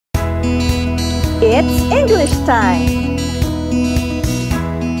It's English time!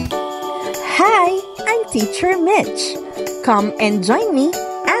 Hi, I'm Teacher Mitch. Come and join me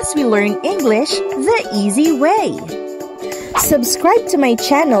as we learn English the easy way. Subscribe to my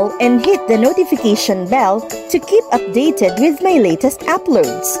channel and hit the notification bell to keep updated with my latest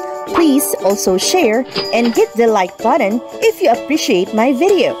uploads. Please also share and hit the like button if you appreciate my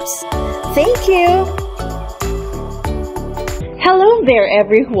videos. Thank you! Hello there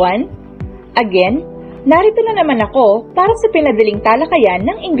everyone! Again, narito na naman ako para sa pinadaling talakayan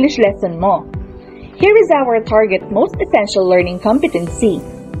ng English lesson mo. Here is our target most essential learning competency.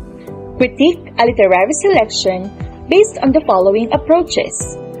 Critique a literary selection based on the following approaches: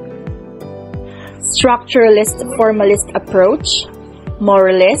 structuralist formalist approach,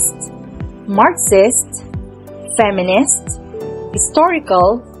 moralist, Marxist, feminist,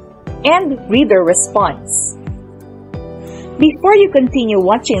 historical, and reader response. Before you continue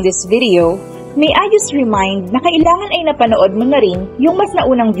watching this video, may I just remind na kailangan ay napanood mo na rin yung mas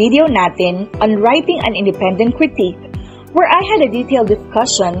naunang video natin on writing an independent critique where I had a detailed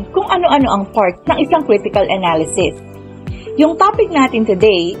discussion kung ano-ano ang part ng isang critical analysis. Yung topic natin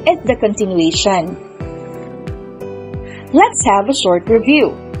today is the continuation. Let's have a short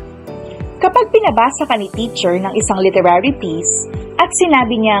review. Kapag pinabasa ka ni teacher ng isang literary piece at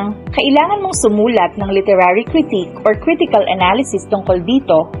sinabi niyang kailangan mong sumulat ng literary critique or critical analysis tungkol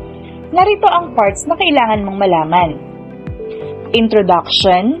dito, narito ang parts na kailangan mong malaman: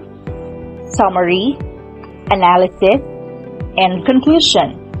 introduction, summary, analysis, and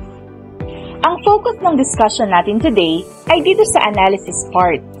conclusion. Ang focus ng discussion natin today ay dito sa analysis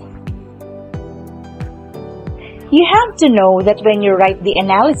part. You have to know that when you write the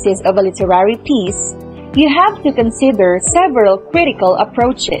analysis of a literary piece, you have to consider several critical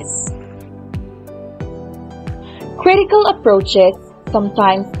approaches. Critical approaches,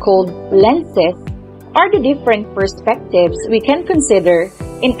 sometimes called lenses, are the different perspectives we can consider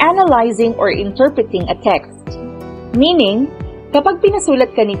in analyzing or interpreting a text. Meaning, kapag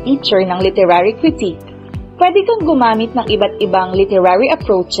pinasulat ka ni teacher ng literary critique, pwede kang gumamit ng iba't ibang literary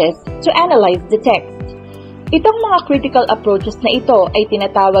approaches to analyze the text. Itong mga critical approaches na ito ay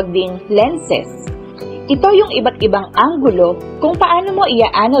tinatawag ding lenses. Ito yung iba't ibang anggulo kung paano mo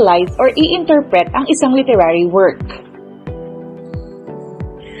i-analyze or i-interpret ang isang literary work.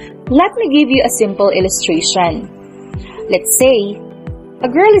 Let me give you a simple illustration. Let's say, a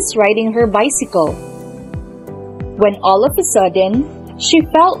girl is riding her bicycle when all of a sudden, she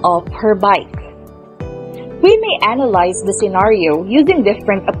fell off her bike. We may analyze the scenario using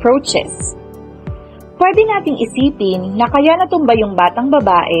different approaches. Pwede nating isipin na kaya natumba yung batang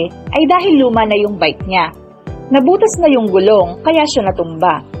babae ay dahil luma na yung bike niya. Nabutas na yung gulong kaya siya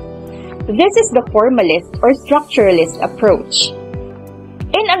natumba. This is the formalist or structuralist approach.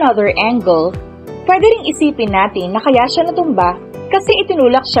 In another angle, pwede ring isipin natin na kaya siya natumba kasi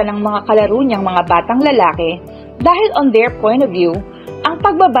itinulak siya ng mga kalaro niyang mga batang lalaki dahil on their point of view, ang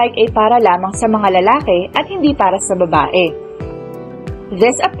pagbabike ay para lamang sa mga lalaki at hindi para sa babae.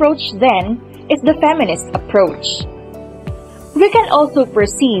 This approach then is the feminist approach. We can also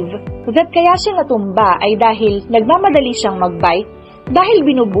perceive that kaya siya natumba ay dahil nagmamadali siyang magbike dahil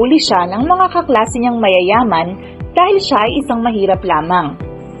binubuli siya ng mga kaklase niyang mayayaman dahil siya ay isang mahirap lamang.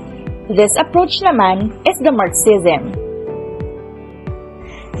 This approach naman is the Marxism.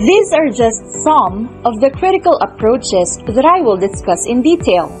 These are just some of the critical approaches that I will discuss in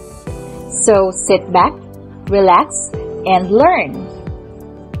detail. So sit back, relax, and learn.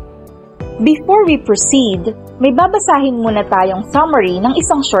 Before we proceed, may babasahin muna tayong summary ng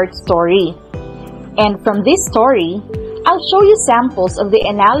isang short story. And from this story, I'll show you samples of the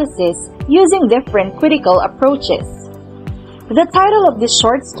analysis using different critical approaches. The title of this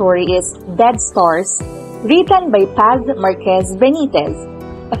short story is Dead Stars, written by Paz Marquez Benitez,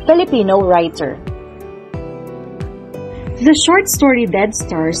 a Filipino writer. The short story Dead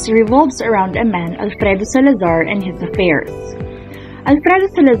Stars revolves around a man, Alfredo Salazar, and his affairs. Alfredo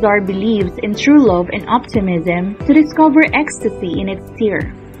Salazar believes in true love and optimism to discover ecstasy in its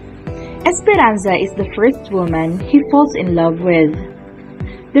tear. Esperanza is the first woman he falls in love with.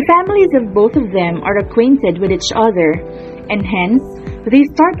 The families of both of them are acquainted with each other, and hence, they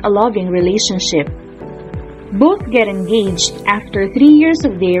start a loving relationship. Both get engaged after 3 years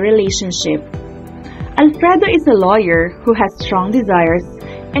of their relationship. Alfredo is a lawyer who has strong desires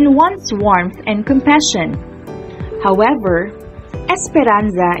and wants warmth and compassion. However,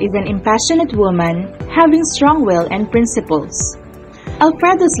 Esperanza is an impassionate woman having strong will and principles.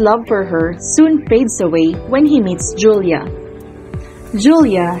 Alfredo's love for her soon fades away when he meets Julia.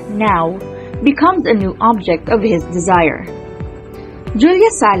 Julia, now, becomes a new object of his desire.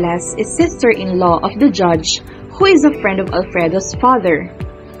 Julia Salas is sister-in-law of the judge, who is a friend of Alfredo's father.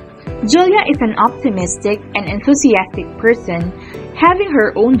 Julia is an optimistic and enthusiastic person, having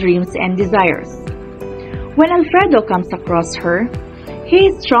her own dreams and desires. When Alfredo comes across her, he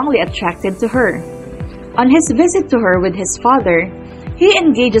is strongly attracted to her. On his visit to her with his father, he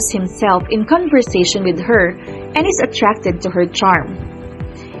engages himself in conversation with her and is attracted to her charm.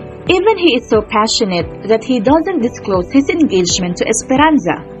 Even he is so passionate that he doesn't disclose his engagement to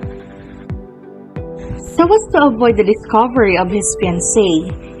Esperanza. So as to avoid the discovery of his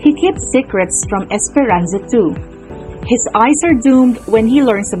fiancée, he keeps secrets from Esperanza too. His eyes are doomed when he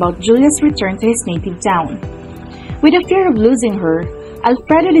learns about Julia's return to his native town. With a fear of losing her,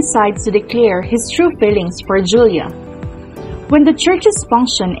 Alfredo decides to declare his true feelings for Julia. When the church's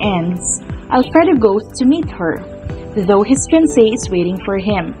function ends, Alfredo goes to meet her, though his fiancée is waiting for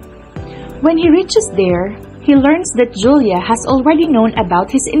him. When he reaches there, he learns that Julia has already known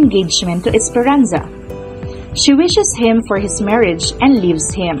about his engagement to Esperanza. She wishes him for his marriage and leaves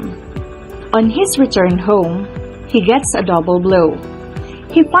him. On his return home, he gets a double blow.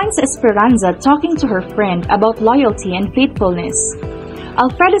 He finds Esperanza talking to her friend about loyalty and faithfulness.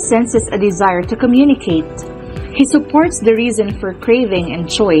 Alfredo senses a desire to communicate. He supports the reason for craving and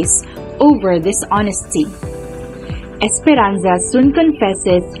choice over dishonesty. Esperanza soon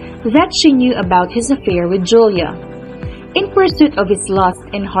confesses that she knew about his affair with Julia. In pursuit of his lust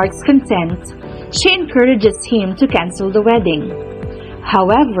and heart's content, she encourages him to cancel the wedding.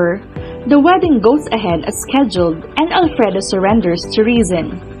 However, the wedding goes ahead as scheduled and Alfredo surrenders to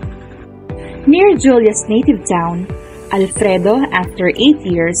reason. Near Julia's native town, Alfredo, after 8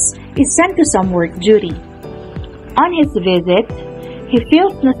 years, is sent to some work duty. On his visit, he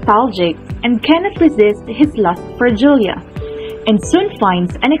feels nostalgic and cannot resist his lust for Julia, and soon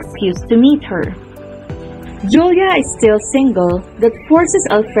finds an excuse to meet her. Julia is still single, that forces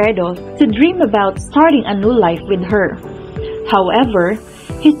Alfredo to dream about starting a new life with her. However,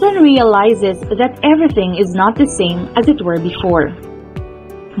 he soon realizes that everything is not the same as it were before.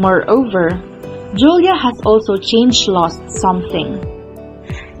 Moreover, Julia has also changed, lost something.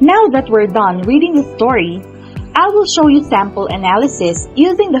 Now that we're done reading the story, I will show you sample analysis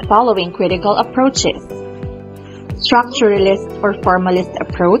using the following critical approaches: structuralist or formalist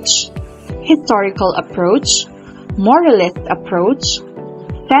approach, historical approach, moralist approach,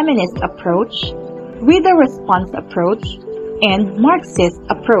 feminist approach, reader response approach, and Marxist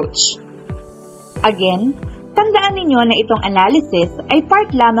approach. Again, tandaan ninyo na itong analysis ay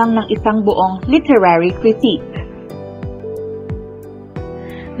part lamang ng isang buong literary critique.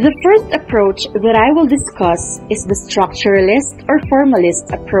 The first approach that I will discuss is the structuralist or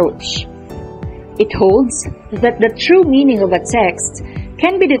formalist approach. It holds that the true meaning of a text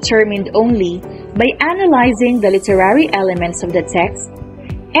can be determined only by analyzing the literary elements of the text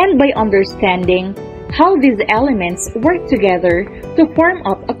and by understanding how these elements work together to form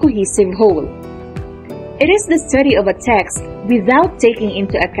up a cohesive whole. It is the study of a text without taking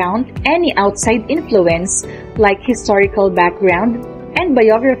into account any outside influence like historical background and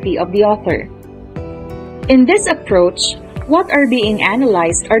biography of the author. In this approach, what are being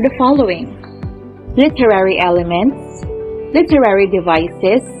analyzed are the following: literary elements, literary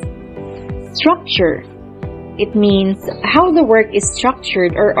devices, structure. It means how the work is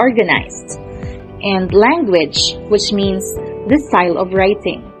structured or organized, and language, which means the style of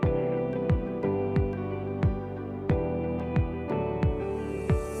writing.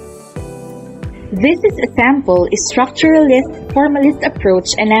 This is a sample structuralist-formalist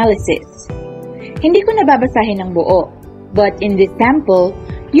approach analysis. Hindi ko nababasahin ng buo, but in this sample,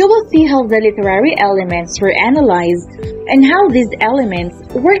 you will see how the literary elements were analyzed and how these elements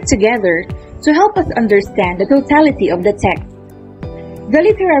work together to help us understand the totality of the text. The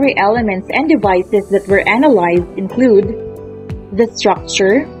literary elements and devices that were analyzed include the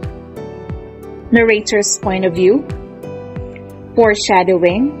structure, narrator's point of view,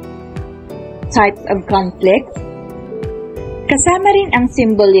 foreshadowing, types of conflict, kasama rin ang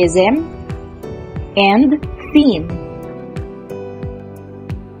symbolism, and theme.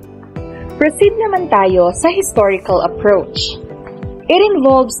 Proceed naman tayo sa historical approach. It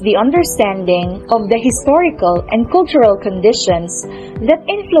involves the understanding of the historical and cultural conditions that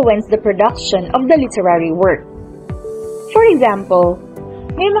influence the production of the literary work. For example,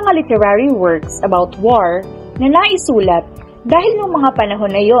 may mga literary works about war na naisulat dahil noong mga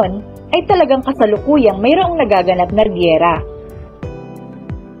panahon na yon ay talagang kasalukuyang mayroong nagaganap na giyera.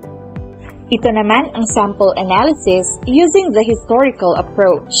 Ito naman ang sample analysis using the historical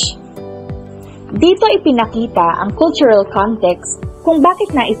approach. Dito ipinakita ang cultural context kung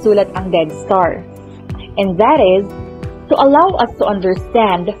bakit naisulat ang Dead Star. And that is, to allow us to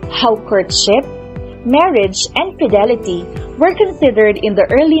understand how courtship, marriage, and fidelity were considered in the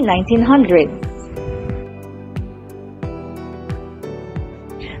early 1900s.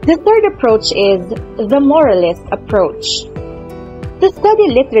 The third approach is the moralist approach. To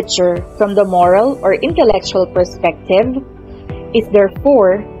study literature from the moral or intellectual perspective is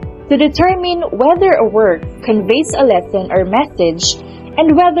therefore to determine whether a work conveys a lesson or message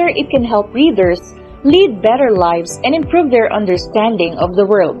and whether it can help readers lead better lives and improve their understanding of the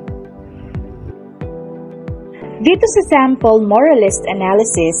world. Dito sa sample moralist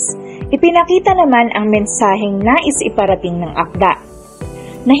analysis, ipinakita naman ang mensaheng nais iparating ng akda,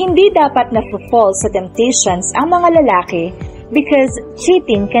 na hindi dapat na-fall sa temptations ang mga lalaki because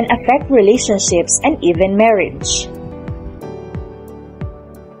cheating can affect relationships and even marriage.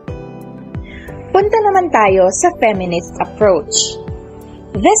 Punta naman tayo sa feminist approach.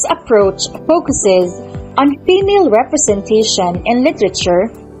 This approach focuses on female representation in literature,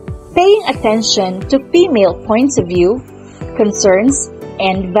 paying attention to female points of view, concerns,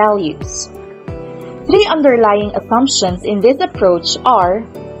 and values. Three underlying assumptions in this approach are: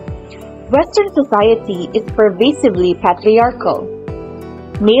 Western society is pervasively patriarchal,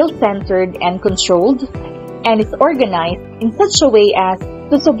 male-centered and controlled, and is organized in such a way as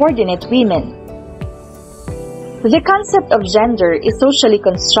to subordinate women. The concept of gender is socially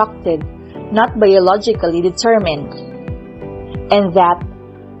constructed, not biologically determined, and that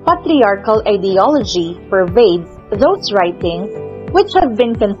patriarchal ideology pervades those writings which have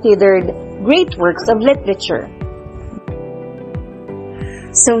been considered great works of literature.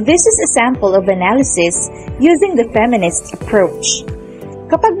 So this is a sample of analysis using the feminist approach.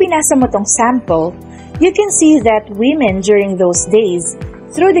 Kapag binasa mo tong sample, you can see that women during those days,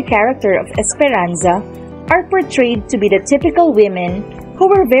 through the character of Esperanza, are portrayed to be the typical women who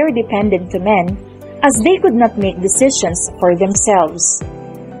were very dependent to men as they could not make decisions for themselves.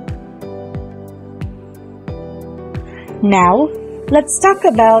 Now, let's talk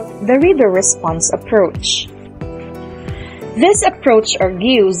about the reader response approach. This approach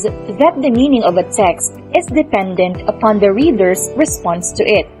argues that the meaning of a text is dependent upon the reader's response to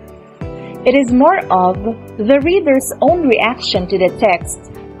it. It is more of the reader's own reaction to the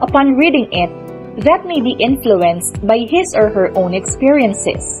text upon reading it that may be influenced by his or her own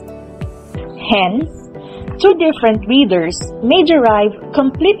experiences. Hence, two different readers may derive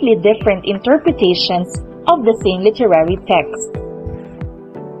completely different interpretations of the same literary text.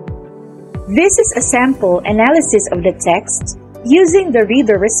 This is a sample analysis of the text using the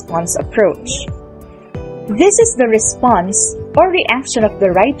reader response approach. This is the response or reaction of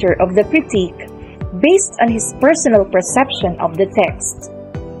the writer of the critique based on his personal perception of the text.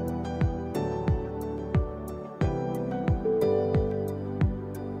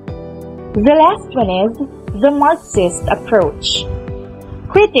 The last one is the Marxist approach.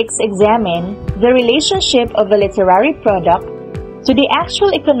 Critics examine the relationship of a literary product to the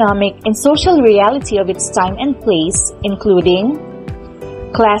actual economic and social reality of its time and place, including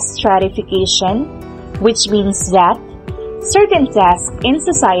class stratification, which means that certain tasks in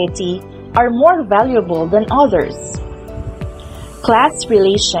society are more valuable than others; class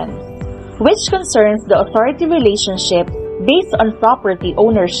relations, which concerns the authority relationship based on property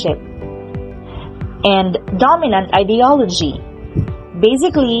ownership; and dominant ideology,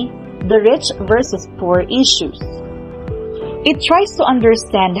 basically the rich versus poor issues. It tries to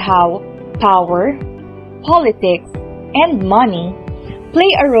understand how power, politics, and money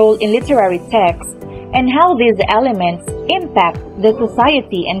play a role in literary text and how these elements impact the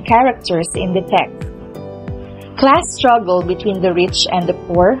society and characters in the text. Class struggle between the rich and the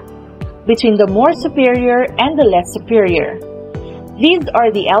poor, between the more superior and the less superior. These are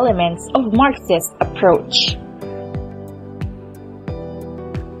the elements of Marxist approach.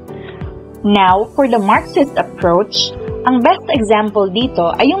 Now, for the Marxist approach, ang best example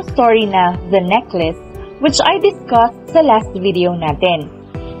dito ay yung story na The Necklace, which I discussed sa last video natin.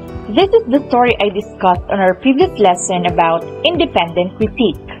 This is the story I discussed on our previous lesson about independent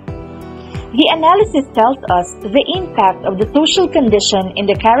critique. The analysis tells us the impact of the social condition in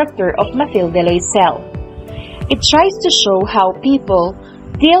the character of Mathilde Loisel. It tries to show how people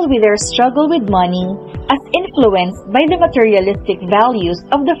deal with their struggle with money as influenced by the materialistic values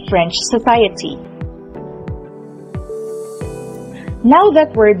of the French society. Now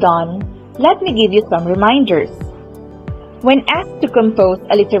that we're done, let me give you some reminders. When asked to compose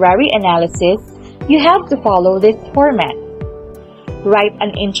a literary analysis, you have to follow this format. Write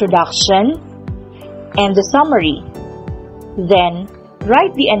an introduction and the summary. Then,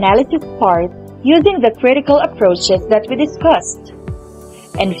 write the analysis part using the critical approaches that we discussed.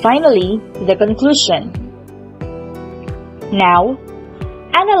 And finally, the conclusion. Now,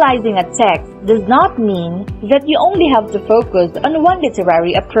 analyzing a text does not mean that you only have to focus on one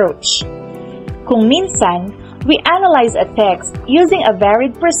literary approach. Kung minsan, we analyze a text using a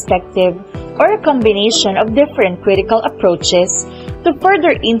varied perspective or a combination of different critical approaches to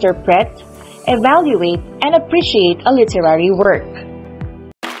further interpret, evaluate, and appreciate a literary work.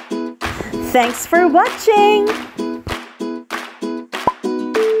 Thanks for watching!